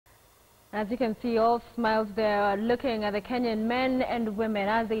As you can see, all smiles there, looking at the Kenyan men and women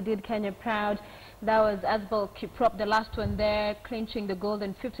as they did Kenya proud. That was Asbel Kiprop, the last one there, clinching the gold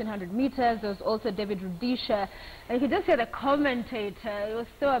in 1500 meters. There was also David Rudisha. And you could just hear the commentator. It was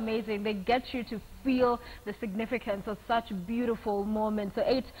so amazing. They get you to feel the significance of such beautiful moments. So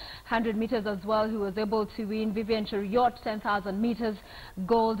 800 meters as well, who was able to win. Vivian Cheruiyot, 10,000 meters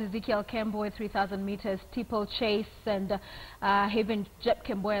gold. Ezekiel Kemboi, 3,000 meters steeplechase. And Haven Jep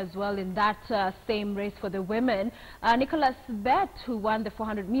Kemboi as well in that same race for the women. Nicholas Bet, who won the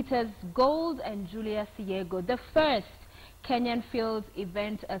 400 meters gold, and Julia Siego, the first Kenyan field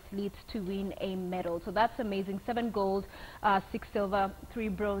event athletes to win a medal. So that's amazing. 7 gold, 6 silver, 3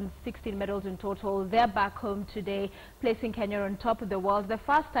 bronze, 16 medals in total. They're back home today, placing Kenya on top of the world. The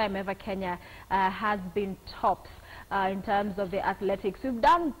first time ever Kenya has been tops in terms of the athletics. We've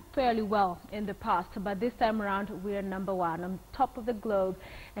done fairly well in the past, but this time around we're #1 on top of the globe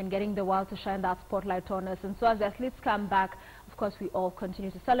and getting the world to shine that spotlight on us. And so as the athletes come back, of course, we all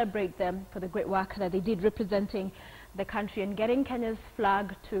continue to celebrate them for the great work that they did representing the country and getting Kenya's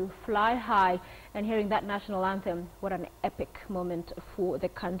flag to fly high and hearing that national anthem. What an epic moment for the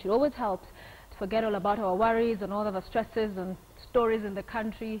country. It always helps to forget all about our worries and all of our stresses and stories in the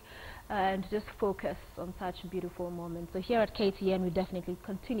country and just focus on such beautiful moments. So here at KTN, we definitely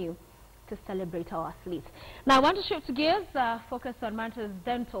continue to celebrate our athletes. Now I want to shift gears, focus on matters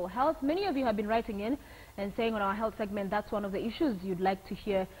dental health. Many of you have been writing in and saying on our health segment that's one of the issues you'd like to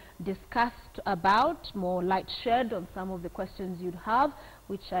hear discussed about, more light shed on some of the questions you'd have,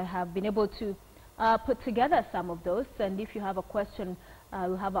 which I have been able to put together some of those. And if you have a question,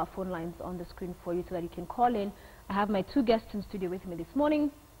 we'll have our phone lines on the screen for you so that you can call in. I have my 2 guests in studio with me this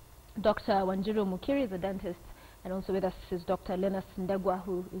morning. Dr. Wanjiru Mukiri is a dentist, and also with us is Dr. Linus Ndegwa,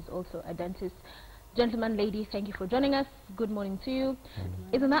 who is also a dentist. Gentlemen, ladies, thank you for joining us. Good morning to you.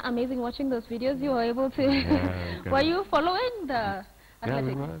 Isn't that amazing watching those videos? You were able to... Yeah, were you following the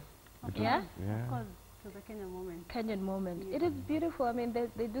athletics? Yeah? Of course, to the Kenyan moment. Kenyan moment. Yeah. It is beautiful. I mean,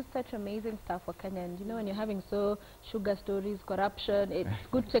 they do such amazing stuff for Kenya. And you know, when you're having so sugar stories, corruption, it's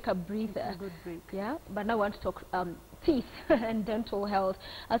good to take a breather. It's a good break. Yeah, but now I want to talk teeth and dental health.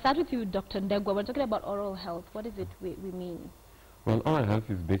 I'll start with you, Dr. Ndegwa. We're talking about oral health. What is it we mean? Well, oral health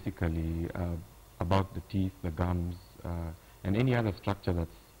is basically about the teeth, the gums, and any other structure that's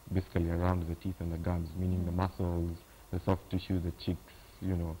basically around the teeth and the gums, meaning the muscles, the soft tissue, the cheeks,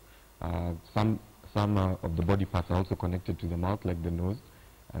 you know. Some of the body parts are also connected to the mouth, like the nose,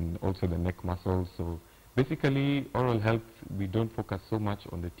 and also the neck muscles. So basically, oral health, we don't focus so much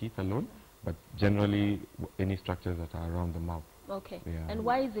on the teeth alone, but generally any structures that are around the mouth. Okay. Yeah. And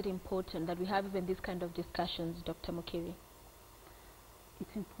why is it important that we have even these kind of discussions, Dr. Mukiri?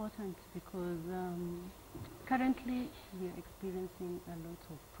 It's important because currently we are experiencing a lot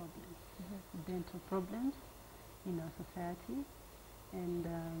of problems, dental problems in our society, and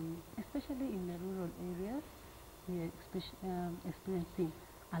especially in the rural areas, we are experiencing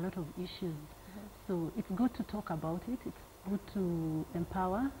a lot of issues. So it's good to talk about it. It's good to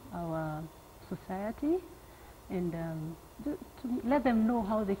empower our society and to let them know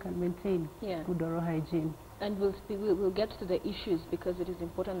how they can maintain good oral hygiene. And we'll get to the issues because it is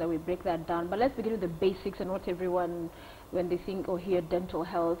important that we break that down. But let's begin with the basics, and not everyone, when they think or hear dental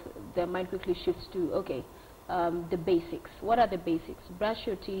health, their mind quickly shifts to, okay, the basics. What are the basics? Brush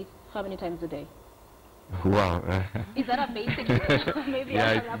your teeth how many times a day? Wow. Is that a basic? Maybe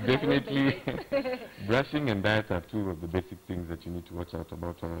yeah, I'll it's definitely brushing and diet are 2 of the basic things that you need to watch out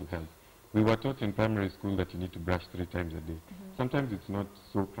about oral health. We were taught in primary school that you need to brush 3 times a day. Sometimes it's not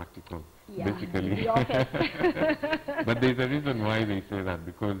so practical, basically. But there's a reason why they say that,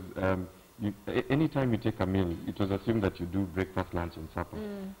 because anytime you take a meal, it was assumed that you do breakfast, lunch, and supper.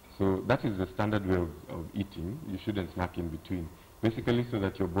 So that is the standard way of eating. You shouldn't snack in between. Basically so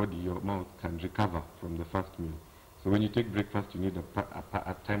that your body, your mouth, can recover from the first meal. So when you take breakfast, you need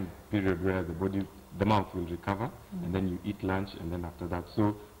a time period where the mouth will recover, and then you eat lunch, and then after that.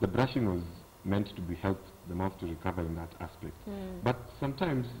 So the brushing was meant to help the mouth to recover in that aspect. But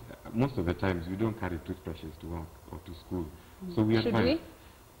sometimes, most of the times, we don't carry toothbrushes to work or to school. So we Should we?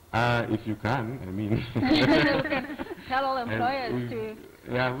 If you can, I mean. Tell all employers to...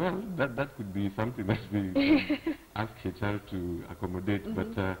 Yeah, well, that could be something that we ask HR to accommodate.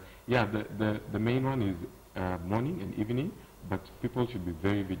 But yeah, the main one is morning and evening, but people should be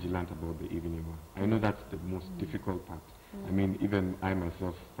very vigilant about the evening one. I know that's the most difficult part. I mean, even I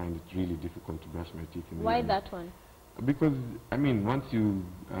myself find it really difficult to brush my teeth in the Why evening. that one? Because, I mean, once you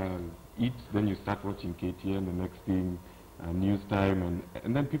eat, then you start watching KTN, the next thing, news time,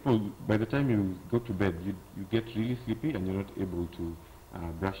 and then people, by the time you go to bed, you get really sleepy and you're not able to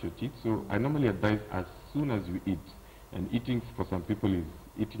brush your teeth. So I normally advise as soon as you eat, and eating for some people is,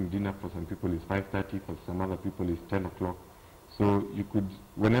 eating dinner for some people is 5:30, for some other people is 10 o'clock. So you could,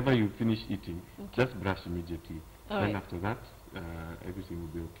 whenever you finish eating, just brush immediately. Then after that, everything will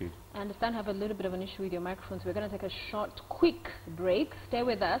be okay. I understand I have a little bit of an issue with your microphones. We're going to take a short, quick break. Stay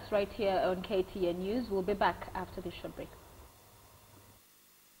with us right here on KTN News. We'll be back after this short break.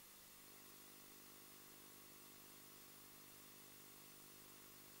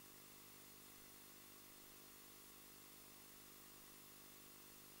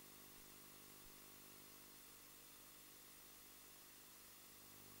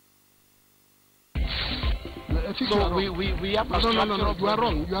 So we have a No, you are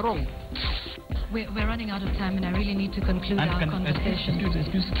wrong. You are wrong. We're running out of time, and I really need to conclude our conversation.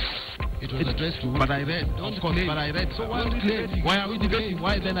 Excuse. It was addressed to. But I read. Of course, but I read. So why are we debating? Why are we debating?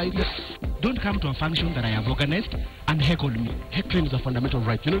 Why then I? Don't come to a function that I have organized and heckle me. Heckling is a fundamental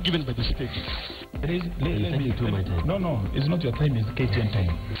right, given by the state. No, it's not your time. It's KTN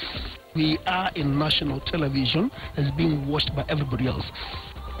time. We are in national television that's being watched by everybody else.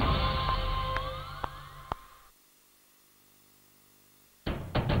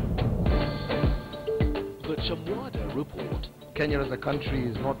 The Chamwada report. Kenya as a country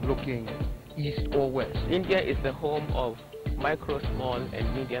is not looking east or west. India is the home of micro, small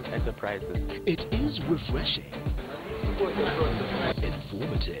and medium enterprises. It is refreshing.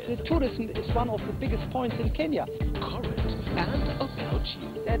 Informative. The tourism is one of the biggest points in Kenya. Current and about you.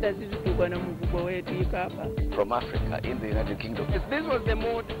 From Africa in the United Kingdom. This was the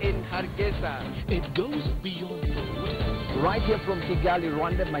mode in Hargeisa. It goes beyond food. Right here from Kigali,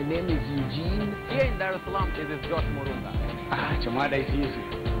 Rwanda, my name is Eugene. Here in Dar es Salaam, this is Josh Morunga. Chamwada is easy.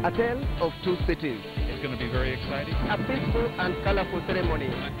 A tale of two cities. It's going to be very exciting. A peaceful and colorful ceremony.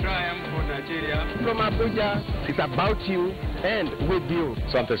 A triumph for Nigeria. From Abuja, it's about you and with you.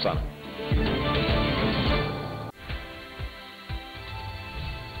 Sante sana.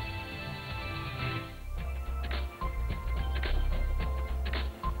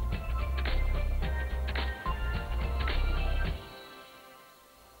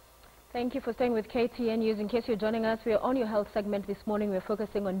 Thank you for staying with KTN News. In case you're joining us, we are on your health segment this morning. We're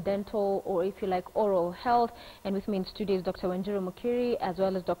focusing on dental, or if you like, oral health. And with me in studio is Dr. Wanjiru Mukiri, as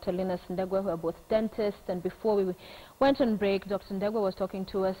well as Dr. Linus Ndegwa, who are both dentists. And before we went on break, Dr. Ndegwa was talking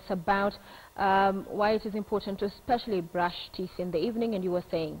to us about why it is important to especially brush teeth in the evening, and you were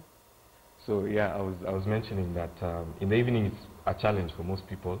saying. So yeah, I was mentioning that in the evening it's a challenge for most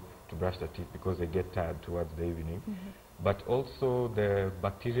people to brush their teeth because they get tired towards the evening. But also the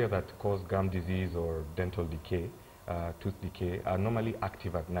bacteria that cause gum disease or dental decay, tooth decay, are normally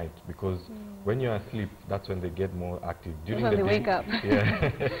active at night because when you're asleep, that's when they get more active. During the day, wake up.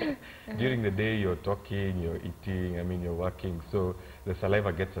 Yeah. During the day, you're talking, you're eating, you're working, so the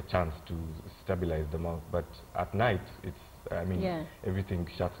saliva gets a chance to stabilize the mouth. But at night, it's everything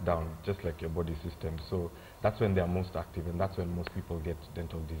shuts down, just like your body system. So that's when they are most active, and that's when most people get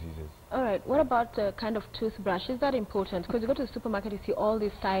dental diseases. All right. What about kind of toothbrush? Is that important? Because you go to the supermarket, you see all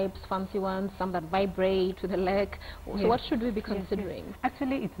these types, fancy ones, some that vibrate with the leg. So what should we be considering? Yes.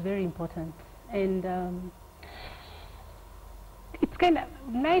 Actually, it's very important. And it's kind of,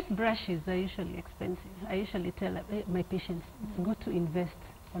 nice brushes are usually expensive. I usually tell my patients it's good to invest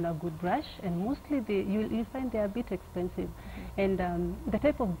on a good brush, and mostly you'll find they're a bit expensive. And the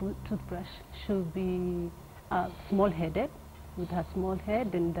type of toothbrush should be small-headed, with a small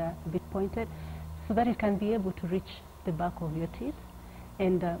head and a bit pointed, so that it can be able to reach the back of your teeth.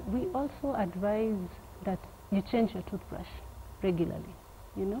 And we also advise that you change your toothbrush regularly,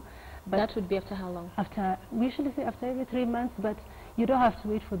 But that would be after how long? We usually say after every 3 months, but you don't have to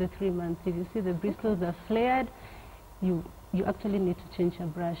wait for the 3 months. If you see the bristles are flared, you actually need to change your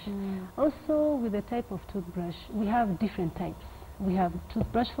brush. Also, with the type of toothbrush, we have different types. We have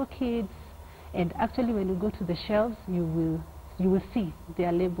toothbrush for kids, and actually when you go to the shelves, you will see they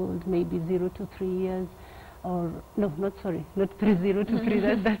are labeled maybe 0 to 3 years, or no, not 0 to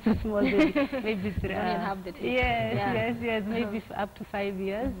 3. That's a small baby. Maybe maybe up to 5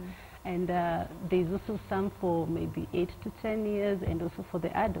 years. And there's also some for maybe 8 to 10 years, and also for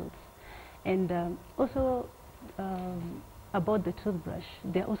the adults. And also about the toothbrush,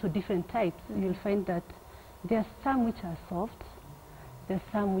 there are also different types. You'll find that there are some which are soft, there are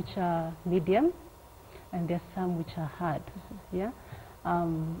some which are medium, and there are some which are hard.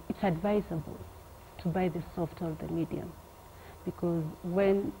 It's advisable to buy the soft or the medium, because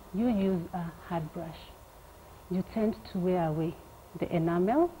when you use a hard brush, you tend to wear away the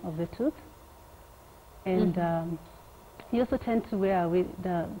enamel of the tooth, and you also tend to wear away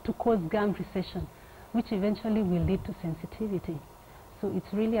to cause gum recession, which eventually will lead to sensitivity. So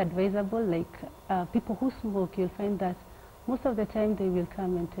it's really advisable, like people who smoke, you'll find that most of the time they will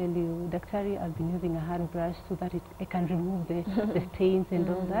come and tell you, Daktari, I've been using a hand brush so that I can remove the stains and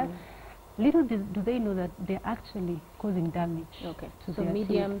all that. Little do they know that they're actually causing damage. Okay, to so their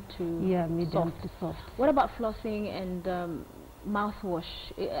medium teeth. to medium soft. to soft. What about flossing and mouthwash?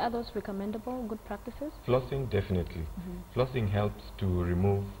 Are those recommendable, good practices? Flossing, definitely. Flossing helps to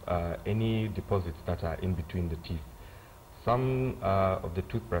remove any deposits that are in between the teeth. Some of the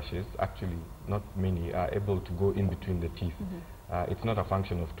toothbrushes, actually not many, are able to go in between the teeth. It's not a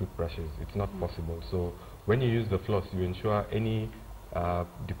function of toothbrushes. It's not possible. So when you use the floss, you ensure any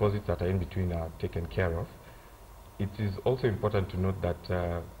deposits that are in between are taken care of. It is also important to note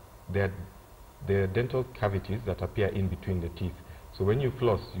that there are dental cavities that appear in between the teeth. So when you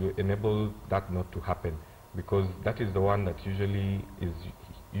floss, you enable that not to happen, because that is the one that usually is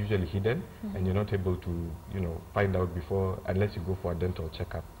hidden, and you're not able to, find out before, unless you go for a dental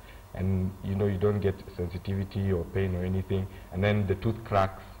checkup. And you don't get sensitivity or pain or anything, and then the tooth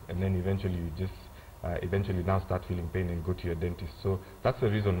cracks, and then eventually you just eventually now start feeling pain and go to your dentist. So that's the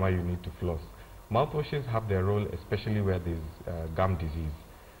reason why you need to floss. Mouthwashes have their role, especially where there's gum disease.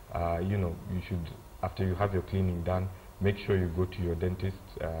 You should, after you have your cleaning done, make sure you go to your dentist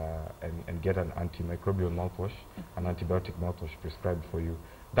and get an antimicrobial mouthwash, an antibiotic mouthwash prescribed for you.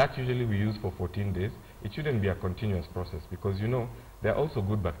 That usually we use for 14 days. It shouldn't be a continuous process, because there are also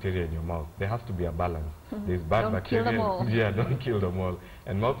good bacteria in your mouth. There has to be a balance. There's bad bacteria. Kill them all. Yeah, don't kill them all.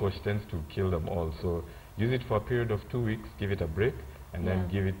 And mouthwash tends to kill them all. So use it for a period of 2 weeks, give it a break, and then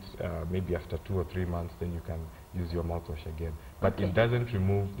give it maybe after 2 or 3 months, then you can use your mouthwash again. But it doesn't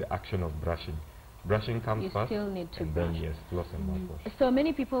remove the action of brushing. Brushing comes first, still need to and brush. then yes, floss and mouthwash. So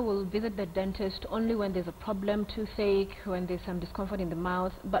many people will visit the dentist only when there's a problem, toothache, when there's some discomfort in the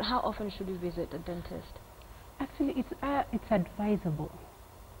mouth. But how often should you visit a dentist? Actually, it's advisable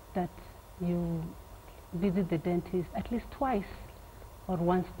that you visit the dentist at least twice or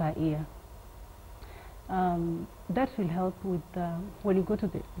once per year. That will help with when you go to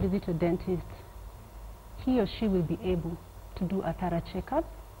visit a dentist, he or she will be able to do a thorough checkup,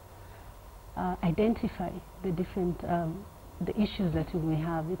 identify the different the issues that you may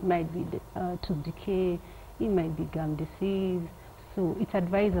have. It might be tooth decay, it might be gum disease. So it's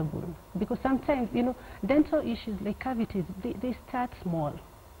advisable, because sometimes dental issues like cavities, they start small.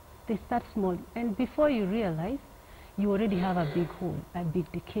 They start small, and before you realize, you already have a big hole, a big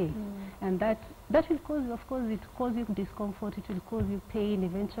decay, and that will cause, of course, it cause you discomfort. It will cause you pain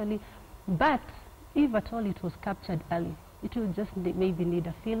eventually. But if at all it was captured early, it will just maybe need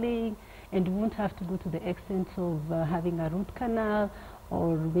a filling, and you won't have to go to the extent of having a root canal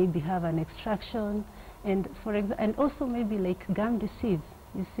or maybe have an extraction. And and also maybe like gum disease.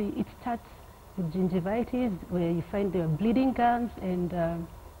 You see, it starts with gingivitis, where you find there are bleeding gums and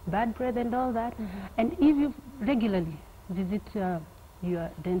bad breath and all that. And if you regularly visit your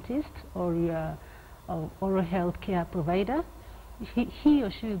dentist or your oral health care provider, he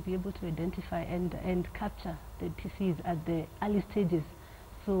or she will be able to identify and capture the disease at the early stages.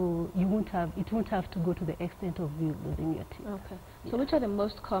 So it won't have to go to the extent of you losing your teeth. Okay. So which are the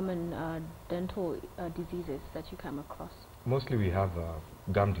most common dental diseases that you come across? Mostly we have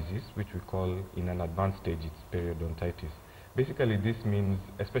gum disease, which we call, in an advanced stage, it's periodontitis. Basically this means,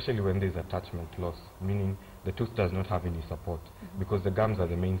 especially when there's attachment loss, meaning the tooth does not have any support, because the gums are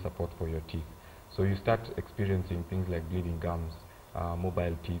the main support for your teeth. So you start experiencing things like bleeding gums,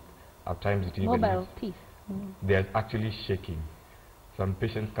 mobile teeth. At times it even mobile teeth. They're actually shaking. Some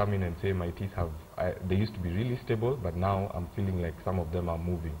patients come in and say, my teeth they used to be really stable, but now I'm feeling like some of them are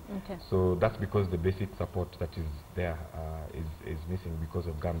moving. Okay. So that's because the basic support that is there is missing because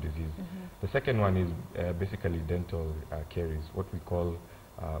of gum disease. The second one is basically dental caries, what people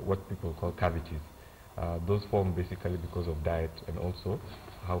call cavities. Those form basically because of diet and also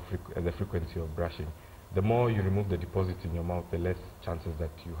the frequency of brushing. The more you remove the deposits in your mouth, the less chances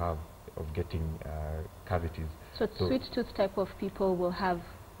that you have of getting cavities. So sweet tooth type of people will have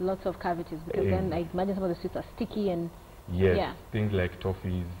lots of cavities, because then I imagine some of the sweets are sticky and things like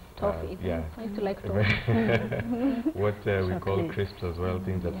toffees. Toffees. I used to like toffees. What we call crisps as well,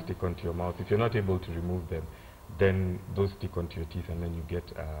 things that stick onto your mouth. If you're not able to remove them, then those stick onto your teeth and then you get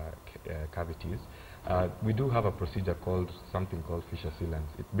cavities. We do have a procedure something called fissure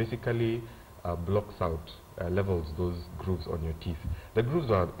sealants. It basically blocks out, levels those grooves on your teeth. The grooves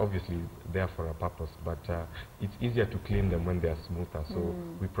are obviously there for a purpose, but it's easier to clean them when they are smoother. So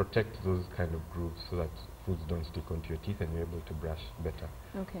we protect those kind of grooves so that foods don't stick onto your teeth and you're able to brush better.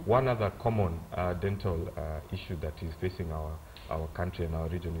 Okay. One other common dental issue that is facing our country and our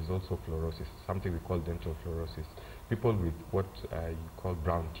region is also fluorosis, something we call dental fluorosis. people with what you call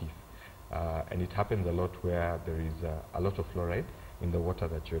brown teeth. And it happens a lot where there is a lot of fluoride in the water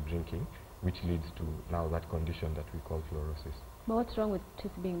that you're drinking, which leads to now that condition that we call fluorosis. But what's wrong with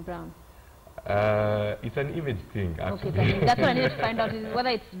teeth being brown? It's an image thing, actually. Okay, so that's what I need to find out, is whether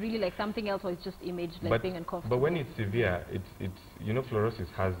it's really like something else or it's just image, like being uncomfortable. But when it's severe, it's you know, fluorosis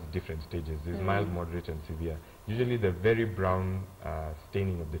has different stages. There's mild, moderate, and severe. Usually the very brown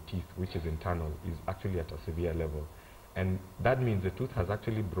staining of the teeth, which is internal, is actually at a severe level. And that means the tooth has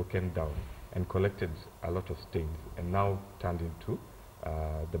actually broken down and collected a lot of stains and now turned into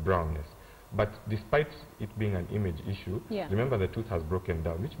the brownness. But despite it being an image issue, remember the tooth has broken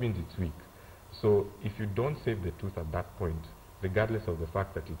down, which means it's weak. So if you don't save the tooth at that point, regardless of the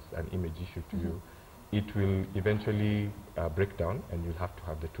fact that it's an image issue to you, it will eventually break down and you'll have to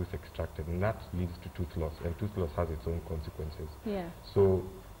have the tooth extracted, and that leads to tooth loss, and tooth loss has its own consequences. So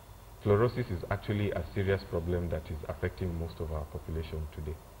fluorosis is actually a serious problem that is affecting most of our population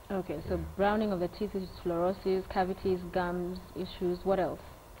today. Okay, so browning of the teeth is fluorosis, cavities, gums issues. What else?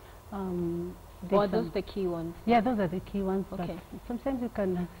 Or those the key ones? Yeah, those are the key ones. Okay. But sometimes you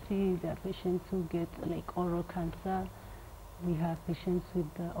can see there are patients who get like oral cancer. We have patients with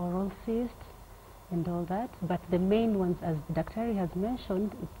oral cysts and all that. But the main ones, as Dr. has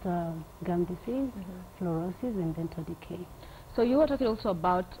mentioned, it's gum disease, fluorosis, and dental decay. So you were talking also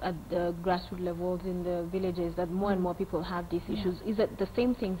about at the grassroots levels in the villages that more and more people have these issues. Is it the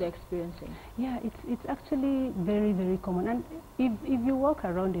same things they're experiencing? Yeah, it's actually very, very common. And if you walk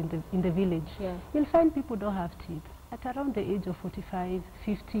around in the village, you'll find people don't have teeth. At around the age of 45,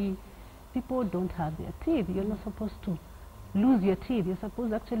 50, people don't have their teeth. You're not supposed to lose your teeth. You're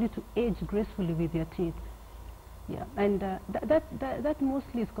supposed actually to age gracefully with your teeth. Yeah, and that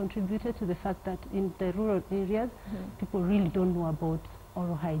mostly is contributed to the fact that in the rural areas, people really don't know about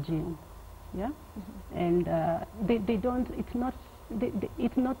oral hygiene. Yeah, and they don't. It's not.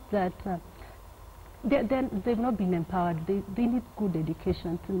 It's not that they've not been empowered. They need good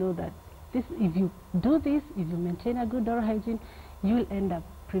education to know that this. If you do this, if you maintain a good oral hygiene, you will end up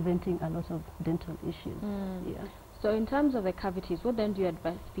preventing a lot of dental issues. Yeah. So in terms of the cavities, what then do you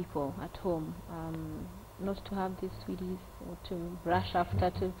advise people at home? Not to have these sweeties, or to brush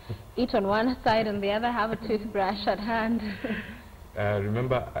after, to eat on one side and the other, have a toothbrush at hand.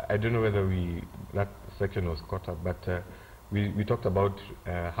 Remember, I don't know whether that section was caught up, but we talked about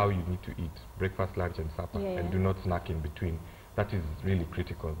how you need to eat breakfast, lunch, and supper, and do not snack in between. That is really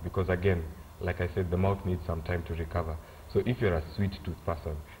critical because, again, like I said, the mouth needs some time to recover. So if you're a sweet tooth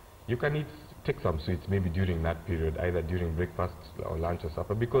person, you can take some sweets maybe during that period, either during breakfast or lunch or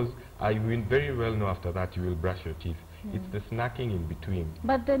supper, because I will very well know after that you will brush your teeth. It's the snacking in between.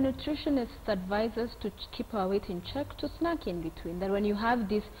 But the nutritionists advise us to keep our weight in check, to snack in between. That when you have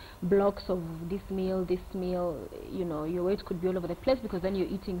these blocks of this meal, you know, your weight could be all over the place because then you're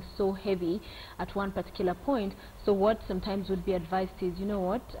eating so heavy at one particular point. So what sometimes would be advised is, you know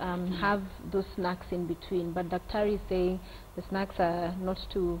what, have those snacks in between. But Dr. is saying the snacks are not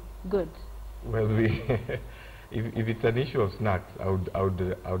too good. Well, if it's an issue of snacks, I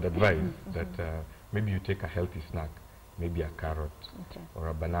would advise that maybe you take a healthy snack, maybe a carrot or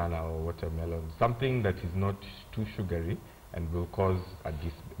a banana or watermelon, something that is not too sugary and will cause a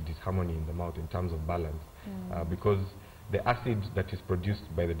disharmony in the mouth in terms of balance, because the acid that is produced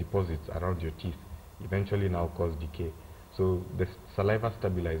by the deposits around your teeth eventually now cause decay. So the saliva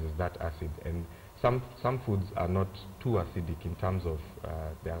stabilizes that acid, and some foods are not too acidic in terms of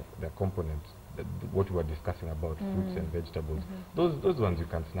their components, what we were discussing about fruits and vegetables. Those ones you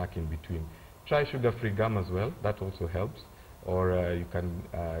can snack in between. Try sugar-free gum as well, that also helps. Or you can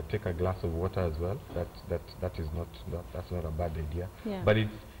take a glass of water as well. That's not a bad idea. But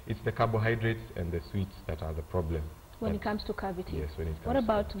it's the carbohydrates and the sweets that are the problem. When it comes to cavities. Yes, when it comes what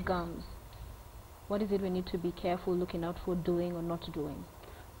about to gums? What is it we need to be careful looking out for doing or not doing?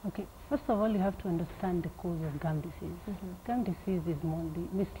 Okay, first of all, you have to understand the cause of gum disease. Gum disease is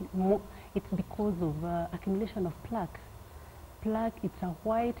it's because of accumulation of plaque. Plaque, it's a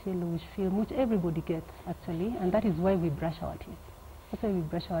white, yellowish film, which everybody gets, actually, and that is why we brush our teeth. That's why we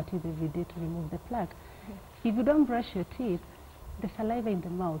brush our teeth every day to remove the plaque. If you don't brush your teeth, the saliva in the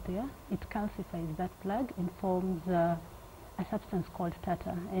mouth, it calcifies that plaque and forms a substance called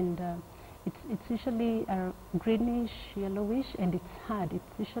tartar. And it's usually greenish, yellowish, and it's hard. It's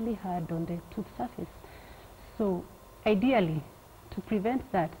usually hard on the tooth surface. So ideally, to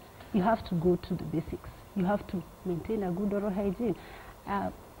prevent that, you have to go to the basics. You have to maintain a good oral hygiene.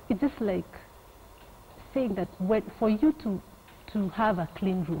 It's just like saying that for you to have a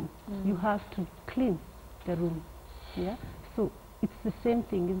clean room, you have to clean the room. Yeah. So it's the same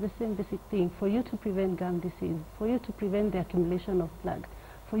thing, it's the same basic thing. For you to prevent gum disease, for you to prevent the accumulation of plaque,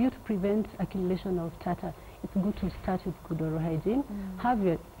 for you to prevent accumulation of tartar, it's good to start with good oral hygiene. Have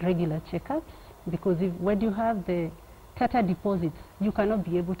your regular checkups, because when you have the tartar deposits, you cannot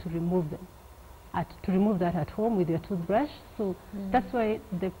be able to remove them. To remove that at home with your toothbrush. So that's why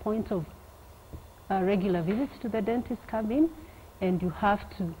the point of regular visits to the dentist come in, and you have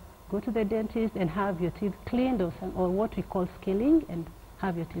to go to the dentist and have your teeth cleaned, or what we call scaling, and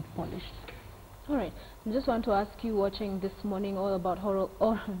have your teeth polished. All right. I just want to ask you, watching this morning, all about oral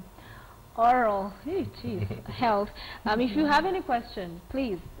health. If you have any question,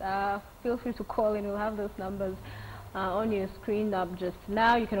 please feel free to call in. We'll have those numbers on your screen up just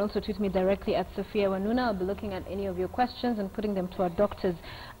now. You can also tweet me directly at Sophia Wanuna. I'll be looking at any of your questions and putting them to our doctors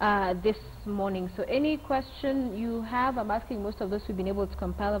this morning. So any question you have, I'm asking most of those we've been able to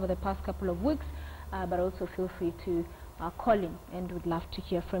compile over the past couple of weeks, but also feel free to call in, and we'd love to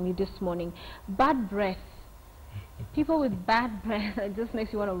hear from you this morning. Bad breath. People with bad breath, it just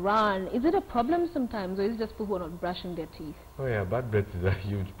makes you want to run. Is it a problem sometimes, or is it just people who are not brushing their teeth? Oh yeah, bad breath is a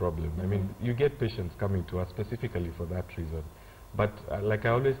huge problem. I mean, you get patients coming to us specifically for that reason. But like I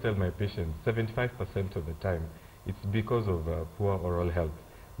always tell my patients, 75% of the time, it's because of poor oral health.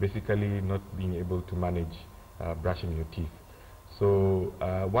 Basically not being able to manage brushing your teeth. So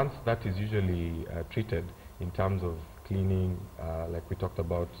once that is usually treated in terms of cleaning, like we talked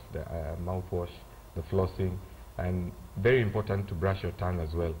about, the mouthwash, the flossing, and very important to brush your tongue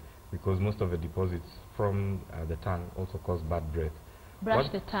as well, because most of the deposits from the tongue also cause bad breath.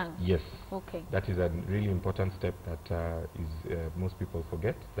 Brush the tongue? Yes. Okay. That is a really important step that most people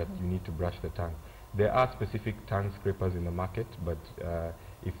forget, that you need to brush the tongue. There are specific tongue scrapers in the market, but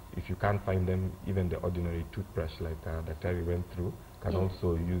if you can't find them, even the ordinary toothbrush like Daktari went through,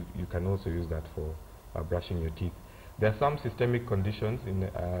 you can also use that for brushing your teeth. There are some systemic conditions, in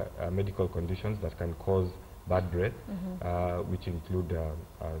medical conditions, that can cause bad breath, which include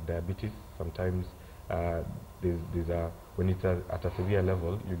diabetes. Sometimes when it's at a severe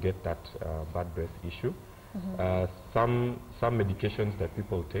level, you get that bad breath issue. Some medications that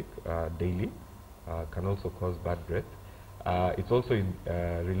people take daily can also cause bad breath. It's also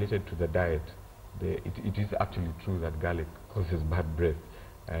related to the diet. It is actually true that garlic causes bad breath,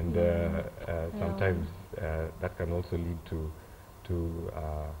 and sometimes that can also lead to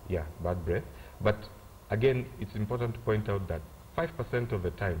bad breath. But again, it's important to point out that 5% of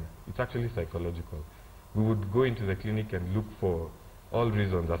the time, it's actually psychological. We would go into the clinic and look for all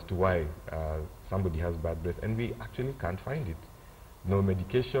reasons as to why somebody has bad breath, and we actually can't find it. No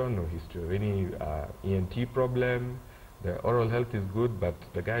medication, no history of any ENT problem. The oral health is good, but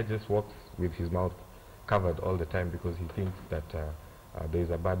the guy just walks with his mouth covered all the time because he thinks that there is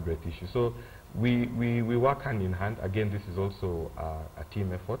a bad breath issue. So we work hand in hand. Again, this is also a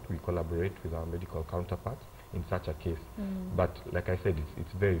team effort. We collaborate with our medical counterparts in such a case. But like I said,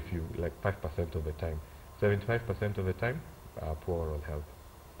 it's very few, like 5% of the time. 75% of the time, poor oral health.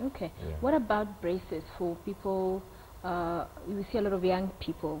 Okay. Yeah. What about braces for people? We see a lot of young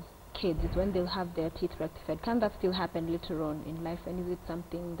people, kids, it's when they'll have their teeth rectified. Can that still happen later on in life? And is it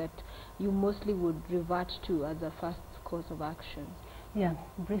something that you mostly would revert to as a first course of action? Yeah,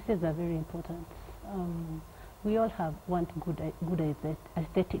 braces are very important. We all want good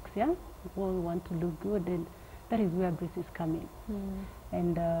aesthetics, yeah? We all want to look good, and that is where braces come in.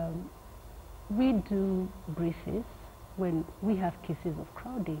 And we do braces when we have cases of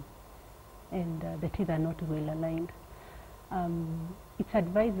crowding and the teeth are not well aligned. It's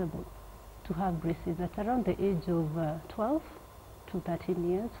advisable to have braces at around the age of 12 to 13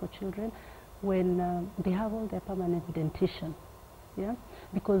 years for children, when they have all their permanent dentition. Yeah?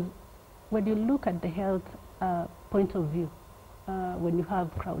 Because when you look at the health point of view, when you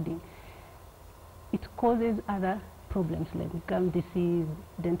have crowding, it causes other problems like gum disease,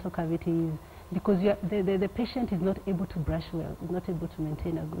 dental cavities, because the patient is not able to brush well, is not able to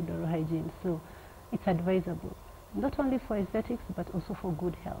maintain a good oral hygiene. So it's advisable, not only for aesthetics, but also for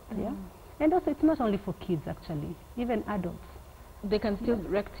good health. Yeah? And also it's not only for kids, actually, even adults. They can still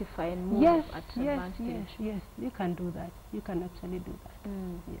rectify and move at advantage. Yes, you can do that. You can actually do that.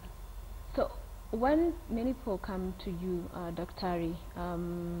 Yeah. So when many people come to you, Daktari,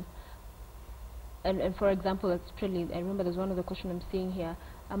 and for example, I remember there's one other question I'm seeing here.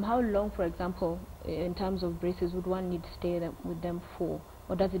 How long, for example, in terms of braces, would one need to stay with them for?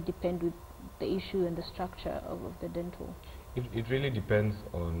 Or does it depend with the issue and the structure of the dental? It really depends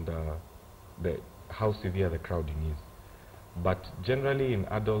on how severe the crowding is. But generally in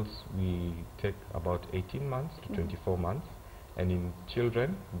adults, we take about 18 months to 24 months. And in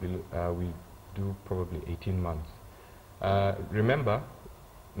children, we do probably 18 months. Remember,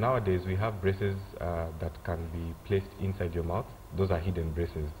 nowadays we have braces that can be placed inside your mouth. Those are hidden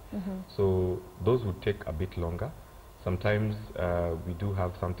braces. So those would take a bit longer. Sometimes we do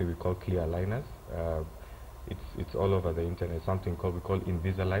have something we call clear aligners. It's all over the internet, something we call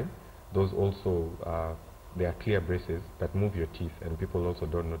Invisalign. Those also, they are clear braces that move your teeth and people also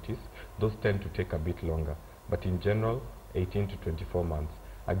don't notice. Those tend to take a bit longer. But in general, 18 to 24 months.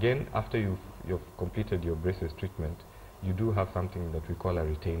 Again, after you've completed your braces treatment, you do have something that we call a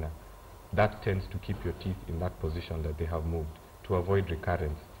retainer. That tends to keep your teeth in that position that they have moved to avoid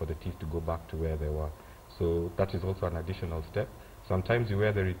recurrence for the teeth to go back to where they were. So that is also an additional step. Sometimes you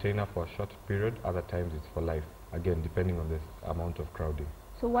wear the retainer for a short period, other times it's for life, again depending on the amount of crowding.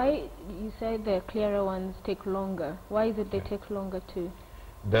 So why, you said the clearer ones take longer? Why is it they take longer too?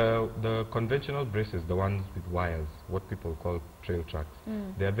 The conventional braces, the ones with wires, what people call trail tracks,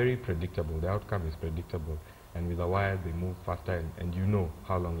 they are very predictable. The outcome is predictable. And with the wires, they move faster and you know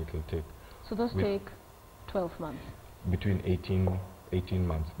how long it will take. So those take 12 months? Between 18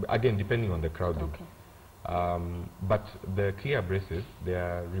 months. Again, depending on the crowding. Okay. But the clear braces, they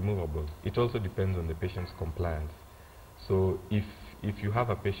are removable. It also depends on the patient's compliance. So if you have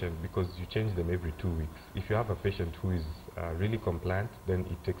a patient, because you change them every 2 weeks, if you have a patient who is really compliant, then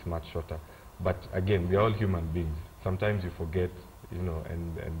it takes much shorter. But again, we are all human beings. Sometimes you forget, you know,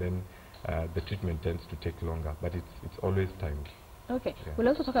 and then the treatment tends to take longer, but it's always timed. Okay. Yeah. We'll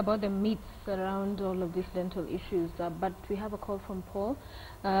also talk about the myths around all of these dental issues, but we have a call from Paul,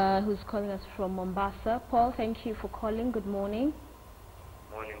 who's calling us from Mombasa. Paul, thank you for calling. Good morning.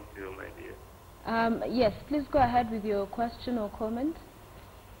 Morning to you, my dear. Yes, please go ahead with your question or comment.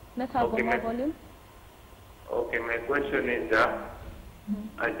 Let's have more volume. Okay, my question is,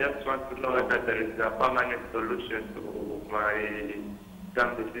 I just want to know whether there is a permanent solution to my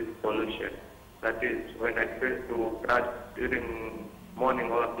gum disease solution. That is, when I fail to brush during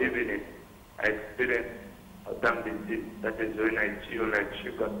morning or evening, I experience a gum disease. That is when I chew like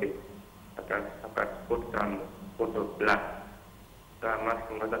sugar cake. I can put some sort of blood. So I'm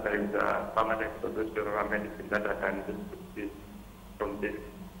asking whether there is a permanent solution or a medicine that I can do from this.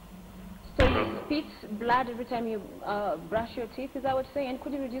 So you spit blood every time you brush your teeth, is that what you're saying? And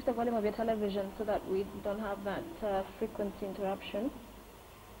could you reduce the volume of your television so that we don't have that frequency interruption?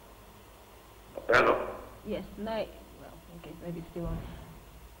 Hello? Yes, no. Well, okay, maybe it's still on.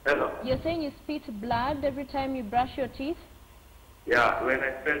 Hello? You're saying you spit blood every time you brush your teeth? Yeah, when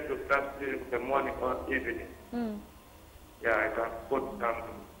I fail to brush during the morning or evening. Yeah, I can put some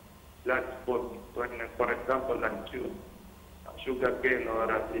blood spots when, for example, I chew sugar cane or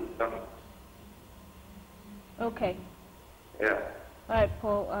eat some. Okay. Yeah. All right,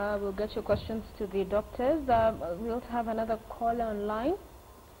 Paul, we'll get your questions to the doctors. We'll have another caller online.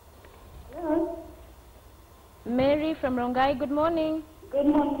 Hello. Mary from Rongai, good morning. Good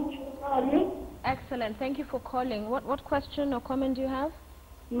morning, how are you? Excellent, thank you for calling. What question or comment do you have?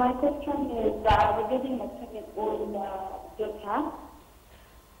 My question is regarding my 7-year-old daughter.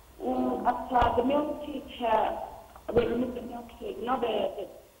 After the milk teacher, we remove the milk teeth. You know,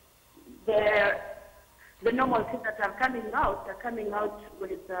 the normal teeth that are coming out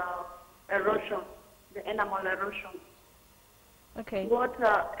with erosion, the enamel erosion. Okay.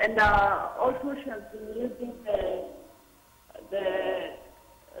 Water, and also she has been using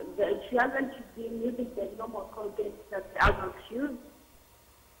she hasn't been using the normal Colgate that the adults use.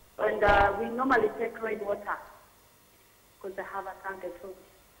 And we normally take rainwater because I have a tank at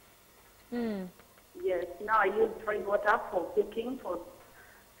home. Yes, now I use rainwater for cooking,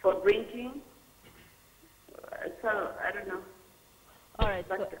 for drinking. So I don't know. All right.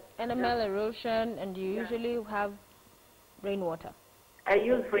 So enamel erosion, and you usually have rainwater. I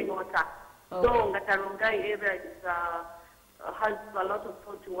use rainwater. Okay. So that Rongai area has a lot of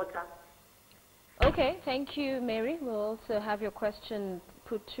salt water. Okay, thank you, Mary. We'll also have your question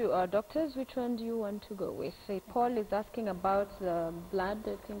put to our doctors. Which one do you want to go with? Say, Paul is asking about the blood,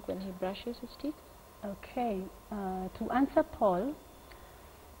 I think, when he brushes his teeth. Okay, to answer Paul,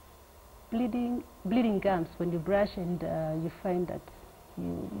 bleeding gums when you brush and you find that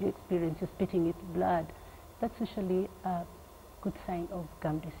you experience you're spitting it blood, that's usually a good sign of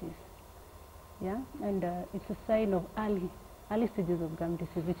gum disease. Yeah, and it's a sign of early stages of gum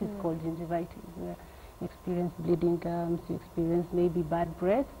disease, which is called gingivitis, where you experience bleeding gums, you experience maybe bad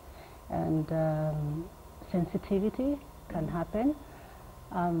breath, and sensitivity can happen.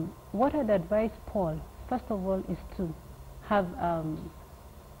 What I'd advise Paul, first of all, is to have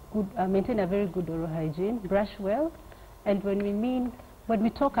maintain a very good oral hygiene, brush well, and when we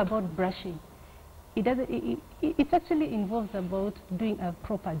talk about brushing, it actually involves about doing a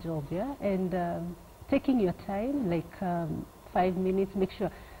proper job, yeah, and taking your time, like 5 minutes. Make sure,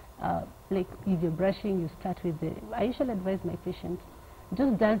 like if you're brushing, you start with the. I usually advise my patients,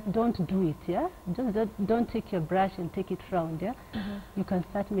 just don't do it, yeah. Just don't take your brush and take it round, yeah. You can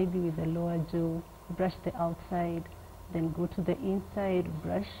start maybe with the lower jaw, brush the outside, then go to the inside,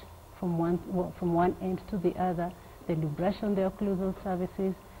 brush from one end to the other. Then you brush on the occlusal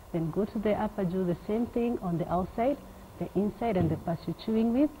surfaces. Then go to the upper jaw, the same thing on the outside, the inside, and the parts you're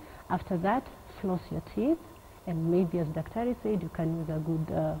chewing with. After that, floss your teeth, and maybe, as Dr. said, you can use a good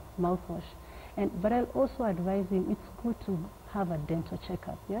mouthwash. But I'll also advise him, it's good to have a dental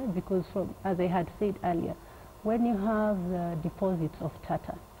checkup, yeah, because as I had said earlier, when you have deposits of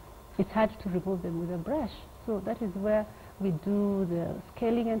tartar, it's hard to remove them with a brush. So that is where we do the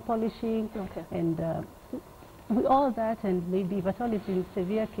scaling and polishing, and with all that, and maybe if at all it's in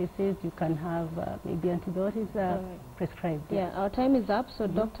severe cases, you can have maybe antibiotics prescribed. Yeah, our time is up, so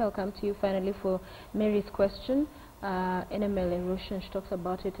Doctor, I'll come to you finally for Mary's question. Enamel erosion, she talks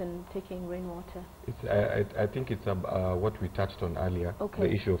about it and taking rainwater. I think it's what we touched on earlier,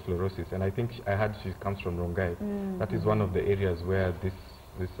 the issue of fluorosis, and I think I heard she comes from Rongai. That is one of the areas where this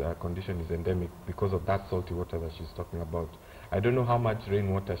condition is endemic because of that salty water that she's talking about. I don't know how much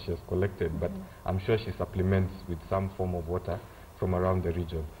rainwater she has collected, but I'm sure she supplements with some form of water from around the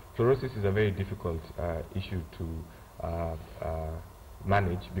region. Fluorosis is a very difficult issue to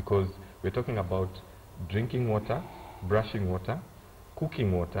manage because we're talking about drinking water, brushing water,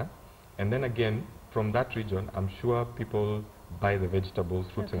 cooking water, and then again, from that region, I'm sure people buy the vegetables,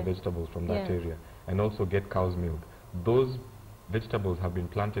 fruits and vegetables from that area, and also get cow's milk. Those vegetables have been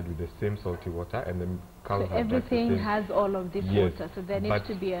planted with the same salty water, and the cows have everything has all of this water, so there needs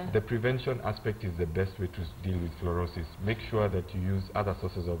to be a... The prevention aspect is the best way to deal with fluorosis. Make sure that you use other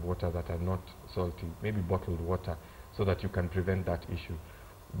sources of water that are not salty, maybe bottled water, so that you can prevent that issue.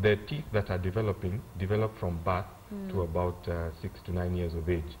 The teeth that are developing develop from birth to about 6 to 9 years of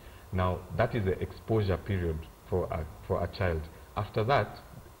age. Now, that is the exposure period for a child. After that,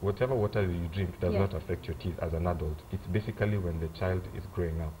 whatever water you drink does not affect your teeth as an adult. It's basically when the child is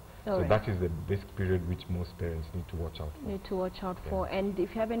growing up. So that is the basic period which most parents need to watch out for. And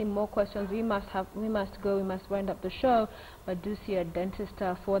if you have any more questions, we must wind up the show, but do see a dentist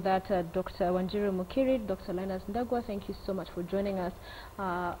for that. Dr. Wanjiru Mukiri, Dr. Linus Ndagwa, thank you so much for joining us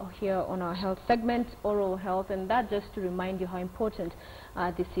here on our health segment, oral health, and that just to remind you how important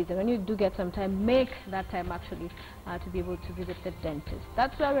this is. And when you do get some time, make that time actually to be able to visit the dentist.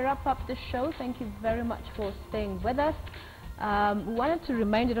 That's where we wrap up the show. Thank you very much for staying with us. We wanted to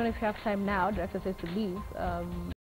remind you, I don't know if you have time now, Director says to leave.